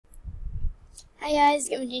Hi guys,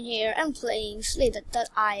 Gavin here. I'm playing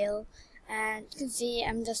Slither.io, and you can see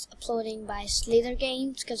I'm just uploading by Slither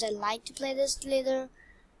Games because I like to play this Slither.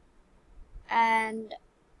 And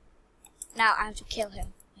now I have to kill him.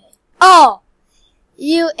 Okay. Oh,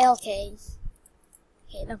 ULK. Okay,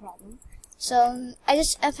 no problem. So I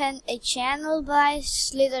just opened a channel by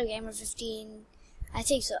Slither Gamer 15. I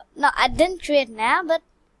think so. No, I didn't create now, but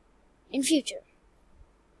in future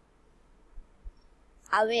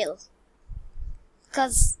I will.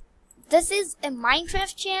 Because this is a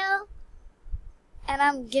Minecraft channel and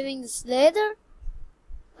I'm giving this Slither,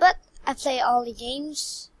 but I play all the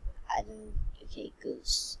games. I don't. Okay,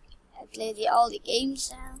 goose. I play all the games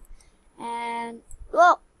now, and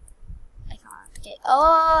well, I can't. Okay.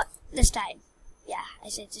 Oh, this time. Yeah, I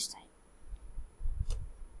said this time.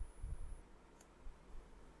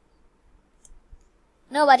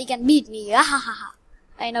 Nobody can beat me. Ha ha ha.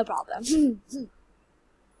 Hey, no problem.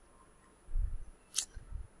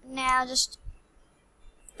 Now just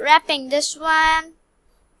wrapping this one.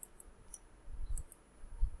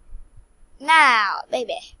 Now,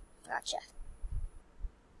 baby. Gotcha.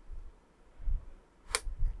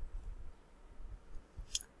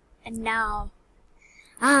 And now,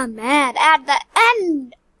 I'm at the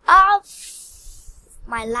end of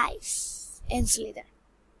my life in Slither.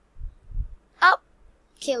 Oh,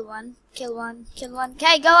 kill one, kill one, kill one.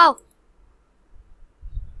 Okay, go out.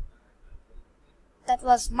 That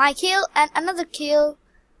was my kill, and another kill.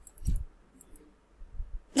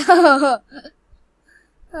 And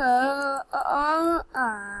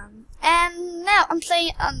now I'm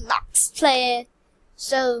playing on Nox Player,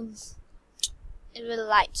 so it will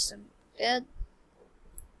like some good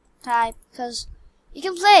type because you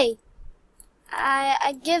can play.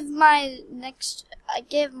 I give my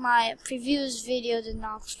previous video the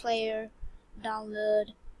Nox Player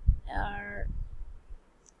download, or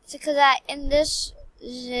because in this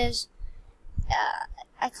is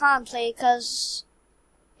I can't play because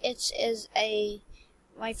it is a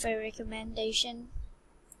Wi-Fi recommendation.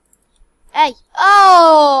 Hey,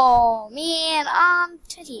 oh man,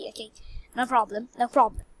 20. Okay, no problem, no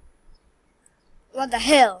problem. What the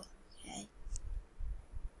hell? Okay.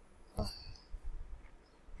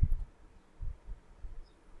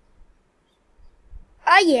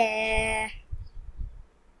 Oh yeah.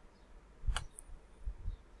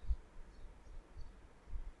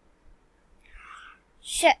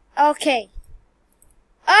 Shit, okay.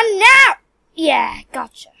 Oh no! Yeah,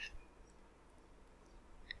 gotcha.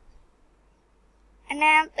 And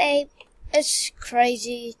now, babe, it's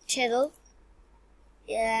crazy Tittle.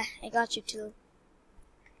 Yeah, I got you too.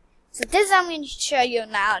 So this I'm going to show you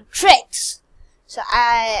now tricks. So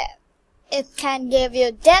it can give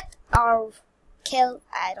you death or kill.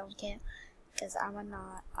 I don't care, because I'm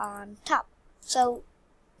not on top. So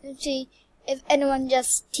you see, if anyone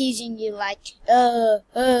just teasing you like so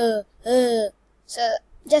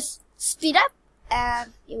just speed up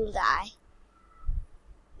and you will die.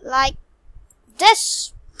 Like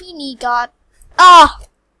this Beanie got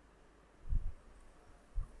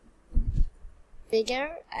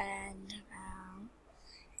bigger, and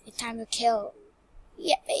it's time to kill.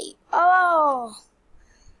 Yeah, babe. Oh,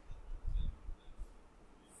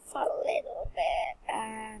 for a little bit,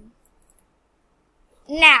 and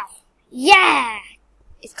now, yeah,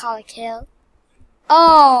 it's called a kill.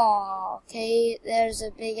 Oh, okay, there's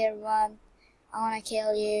a bigger one. I wanna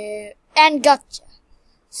kill you, and gotcha.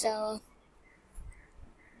 So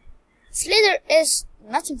Slither is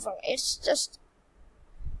nothing for it. It's just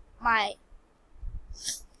my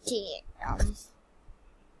key.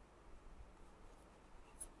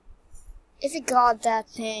 If you got that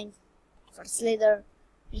thing for Slither,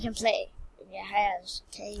 you can play in your hands.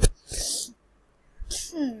 Okay.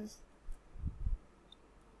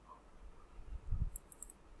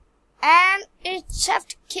 And it's have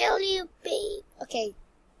to kill you, babe. Okay.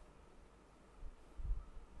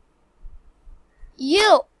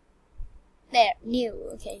 You. There, new.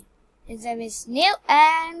 Okay. His name is New,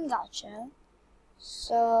 and gotcha.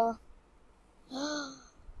 So,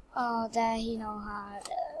 oh, that he know how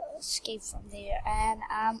to escape from there. And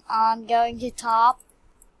I'm on going to top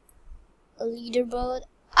leaderboard.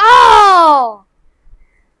 Oh!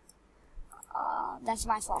 That's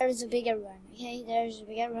my fault. There's a bigger one. Okay, there's a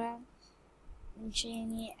bigger one.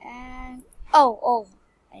 Genie and oh,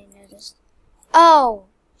 I noticed. Oh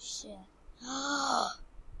shit.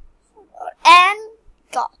 And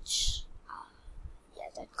gotch. Yeah,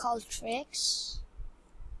 that called tricks.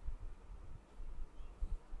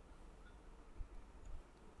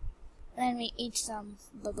 Let me eat some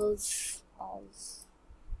bubbles balls.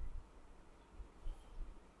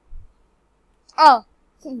 Oh.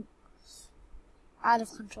 Out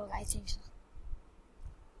of control, I think so.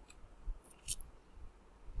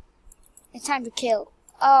 It's time to kill.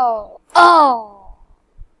 Oh!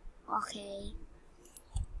 Okay.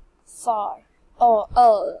 4.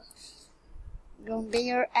 Oh. Grown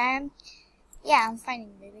bigger and yeah, I'm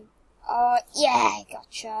finding baby. Yeah,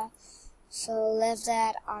 gotcha. So leave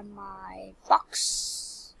that on my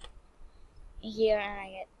box here, and I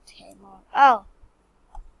get 10 more. Oh,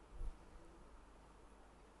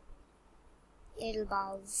 little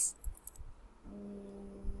balls.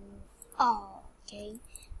 Oh, okay.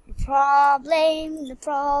 The problem,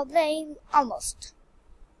 almost.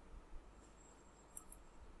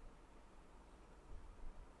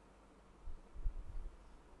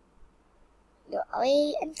 Go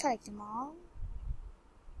away and collect them all.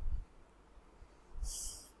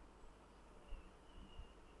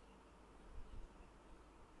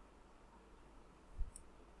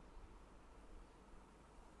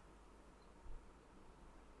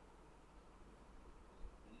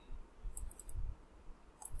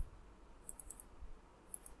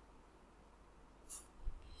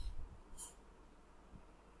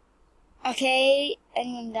 Okay,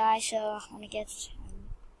 I'm gonna die, so I'm gonna get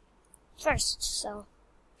first, so.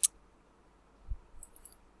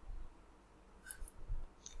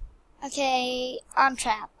 Okay, on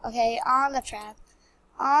trap. Okay, on the trap.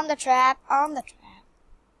 On the trap.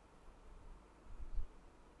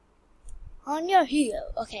 On your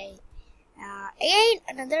heel. Okay. Again,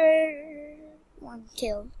 another one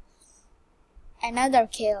kill. Another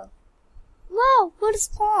kill. Wow, what a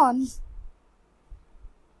spawn.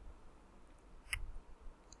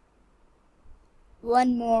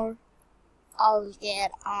 One more. I'll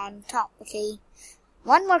get on top, okay?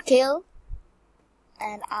 One more kill.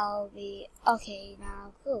 And I'll be okay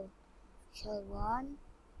now. Cool. Kill one.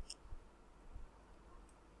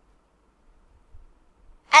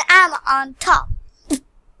 And I'm on top.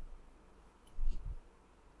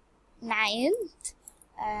 9th.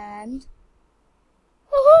 And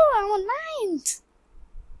woohoo, I'm on 9th.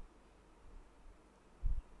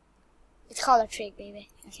 It's called a trick, baby.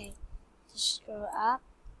 Okay. Just scroll up.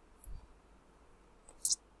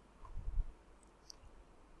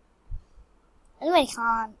 Anyway, I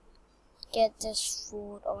can't get this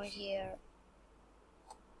food over here.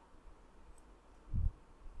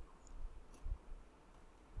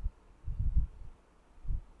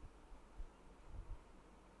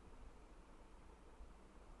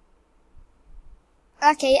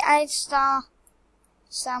 Okay, I saw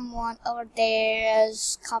someone over there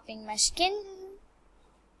is copying my skin.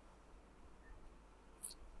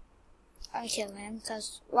 I'll kill him,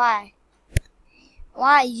 because why?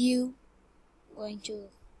 Why are you going to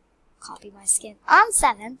copy my skin? I'm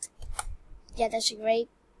 7th. Yeah, that's great.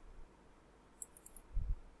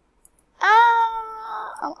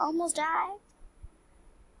 I almost died.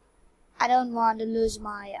 I don't want to lose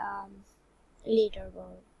my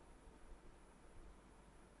leaderboard.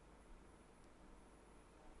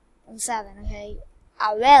 I'm 7, okay.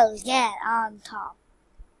 I will get on top.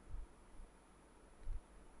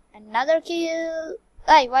 Another kill.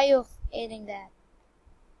 Hey, why are you eating that?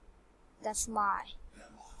 That's mine.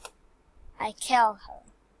 I kill her.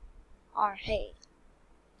 Or he.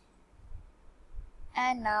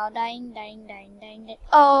 And now dying.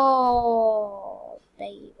 Oh,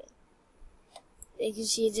 baby. You can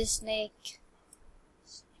see the snake.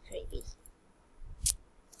 It's creepy.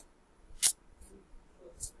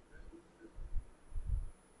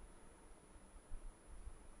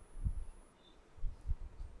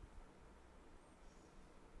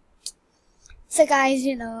 So guys,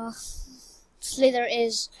 you know, Slither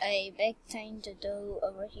is a big thing to do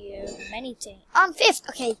over here. Many things. On 5th,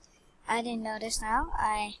 okay. I didn't notice now.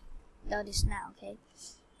 I noticed now, okay.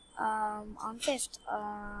 On 5th,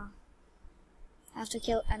 I have to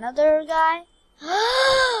kill another guy.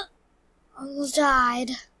 Almost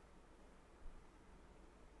died.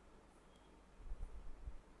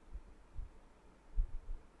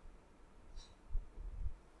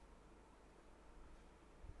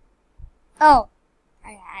 Oh,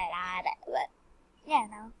 I died, but yeah,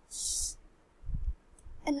 no.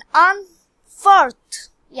 And on 4th,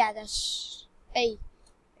 yeah, that's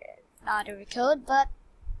not a record, but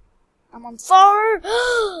I'm on 4.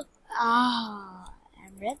 I'm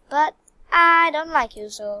red, but I don't like you,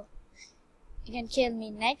 so you can kill me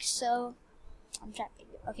next. So I'm trapping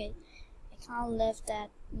you. Okay, I can't leave that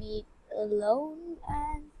meat alone.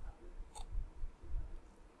 And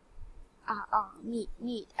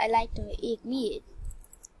meat. I like to eat meat.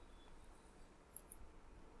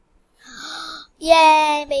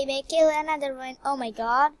 Yay, baby, kill another one. Oh my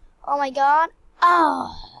god.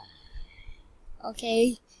 Oh.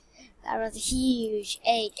 Okay. That was a huge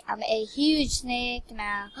egg. I'm a huge snake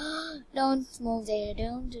now. Don't move there.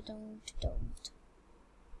 Don't.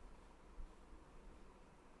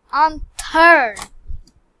 On third.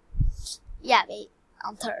 Yeah, wait.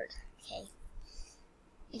 On third. Okay.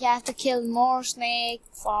 You have to kill more snake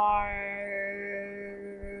for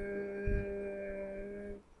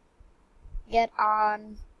get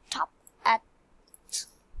on top at.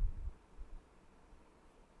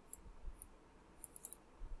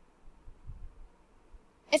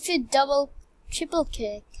 If you triple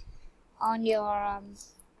click on your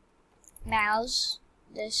mouse,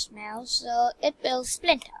 this mouse, so it will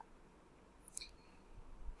splinter.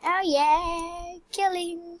 Oh yeah,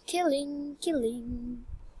 killing.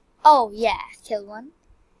 Oh yeah, kill one,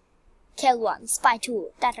 spy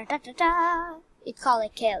tool. You call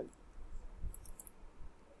it kill.